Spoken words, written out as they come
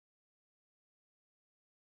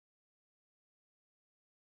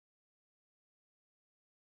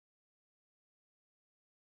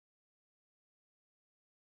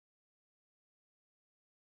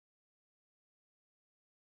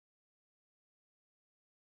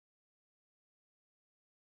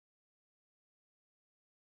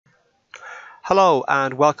Hello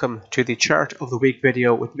and welcome to the Chart of the Week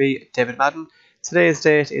video with me, David Madden. Today's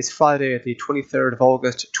date is Friday the 23rd of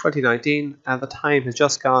August 2019 and the time has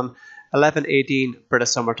just gone 11:18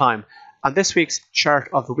 British Summer Time. And this week's Chart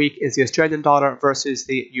of the Week is the Australian dollar versus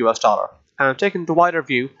the US dollar. And taking the wider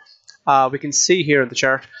view, we can see here in the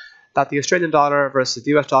chart that the Australian dollar versus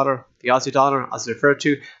the US dollar, the Aussie dollar as referred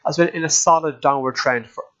to, has been in a solid downward trend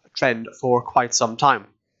for quite some time.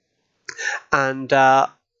 And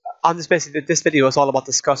on this video is all about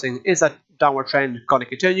discussing, is that downward trend going to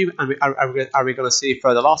continue, and are we going to see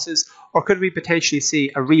further losses, or could we potentially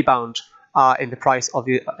see a rebound in the price of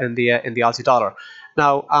the Aussie dollar?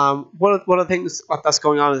 Now, one of the things that's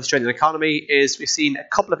going on in the Australian economy is we've seen a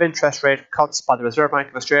couple of interest rate cuts by the Reserve Bank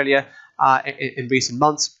of Australia in recent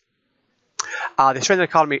months. The Australian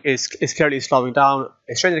economy is clearly slowing down.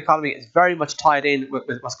 The Australian economy is very much tied in with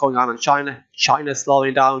what's going on in China. China is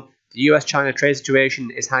slowing down. The US-China trade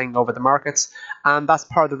situation is hanging over the markets, and that's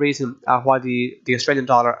part of the reason why the Australian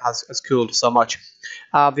dollar has cooled so much.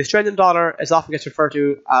 The Australian dollar is often gets referred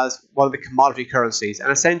to as one of the commodity currencies, and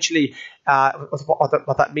essentially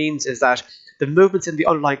what that means is that the movements in the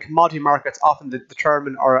underlying commodity markets often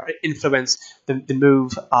determine or influence the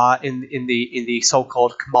move in the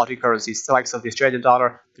so-called commodity currencies, the likes of the Australian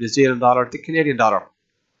dollar, the New Zealand dollar, the Canadian dollar.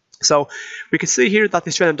 So we can see here that the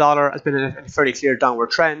Australian dollar has been in a fairly clear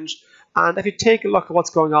downward trend. And if you take a look at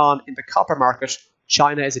what's going on in the copper market,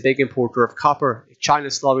 China is a big importer of copper. China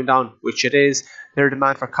is slowing down, which it is. Their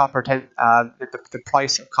demand for copper, the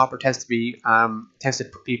price of copper tends to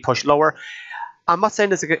be pushed lower. I'm not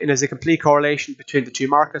saying there's a complete correlation between the two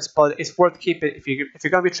markets, but it's worth keeping. If you're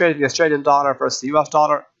going to be trading the Australian dollar versus the US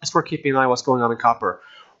dollar, it's worth keeping an eye on what's going on in copper.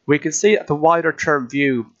 We can see at the wider term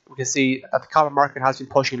view, we can see that the copper market has been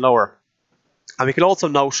pushing lower. And we can also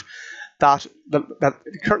note that the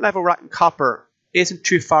current level we're at in copper isn't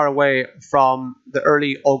too far away from the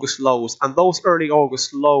early August lows. And those early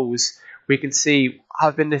August lows, we can see,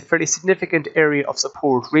 have been a fairly significant area of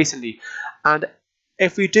support recently. And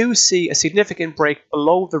if we do see a significant break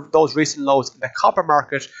below those recent lows in the copper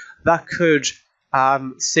market, that could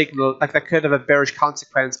signal, that could have a bearish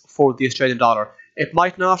consequence for the Australian dollar. It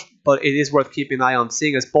might not, but it is worth keeping an eye on,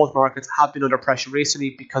 seeing as both markets have been under pressure recently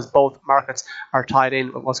because both markets are tied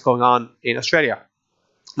in with what's going on in Australia.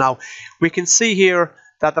 Now, we can see here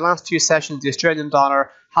that the last few sessions, the Australian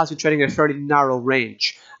dollar has been trading in a fairly narrow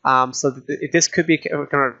range. So this could be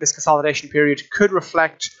this consolidation period could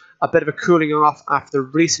reflect a bit of a cooling off after the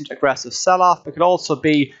recent aggressive sell-off. It could also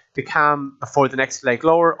be the calm before the next leg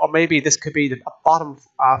lower, or maybe this could be the bottom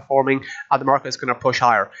forming and the market is going to push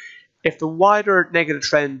higher. If the wider negative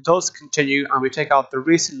trend does continue and we take out the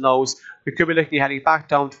recent lows, we could be looking at heading back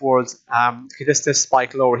down towards this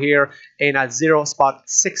spike lower here in at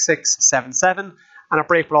 0.6677, and a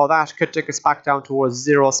break below that could take us back down towards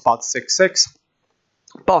 0.66.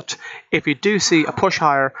 But if we do see a push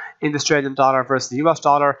higher in the Australian dollar versus the US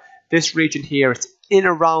dollar, this region here is in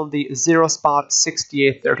around the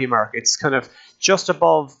 0.6830 mark. It's kind of just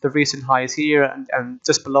above the recent highs here and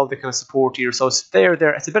just below the kind of support here. So it's there.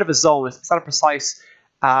 It's a bit of a zone. It's not a precise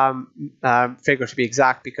figure to be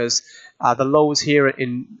exact, because the lows here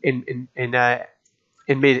in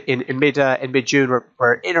mid-June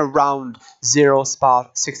were in around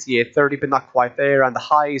 0.6830, but not quite there, and the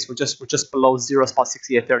highs were just below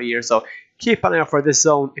 0.6830 here. So keep an eye out for this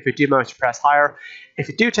zone if you do manage to press higher. If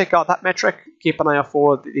you do take out that metric, keep an eye out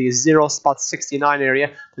for the 0.69 area.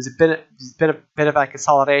 There's been a bit of a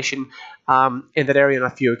consolidation in that area on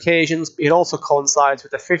a few occasions. It also coincides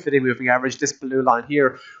with the 50-day moving average, this blue line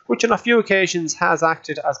here, which on a few occasions has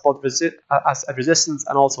acted as both as a resistance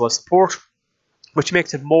and also a support, which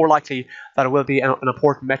makes it more likely that it will be an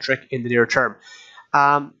important metric in the near term.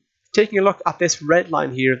 Taking a look at this red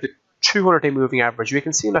line here, the 200-day moving average, we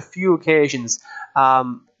can see on a few occasions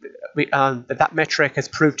that metric has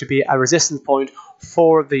proved to be a resistance point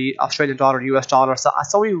for the Australian dollar and US dollar. So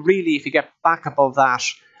it's only really if you get back above that,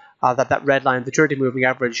 that red line, the 200-day moving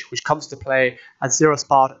average, which comes to play at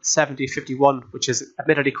 0.7051, which is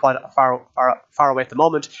admittedly quite far away at the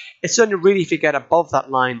moment. It's only really if you get above that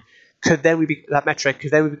line, could then we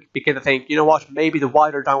begin to think, you know what, maybe the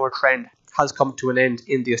wider downward trend has come to an end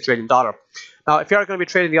in the Australian dollar. Now, if you are going to be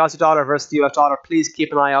trading the Aussie dollar versus the US dollar, please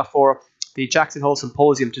keep an eye out for the Jackson Hole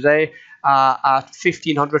Symposium today at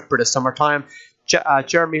 1500 British Summer Time.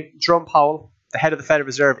 Jerome Powell, the head of the Federal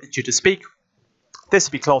Reserve, is due to speak. This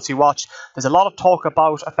will be closely watched. There's a lot of talk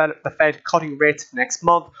about the Fed cutting rates next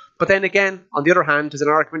month, but then again, on the other hand, there's an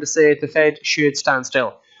argument to say the Fed should stand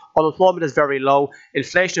still. Unemployment is very low,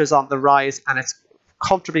 inflation is on the rise, and it's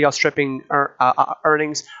comfortably outstripping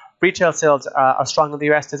earnings. retail sales are strong in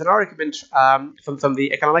the US, there's an argument from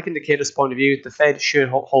the economic indicators point of view that the Fed should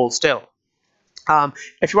hold still.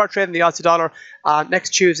 If you are trading the Aussie dollar,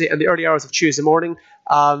 next Tuesday in the early hours of Tuesday morning,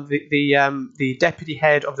 the deputy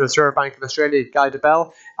head of the Reserve Bank of Australia, Guy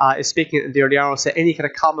Debelle, is speaking in the early hours. So any kind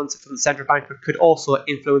of comments from the central banker could also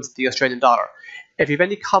influence the Australian dollar. If you have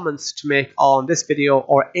any comments to make on this video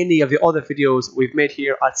or any of the other videos we've made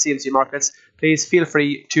here at CMC Markets, please feel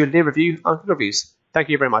free to leave a review and reviews. Thank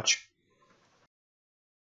you very much.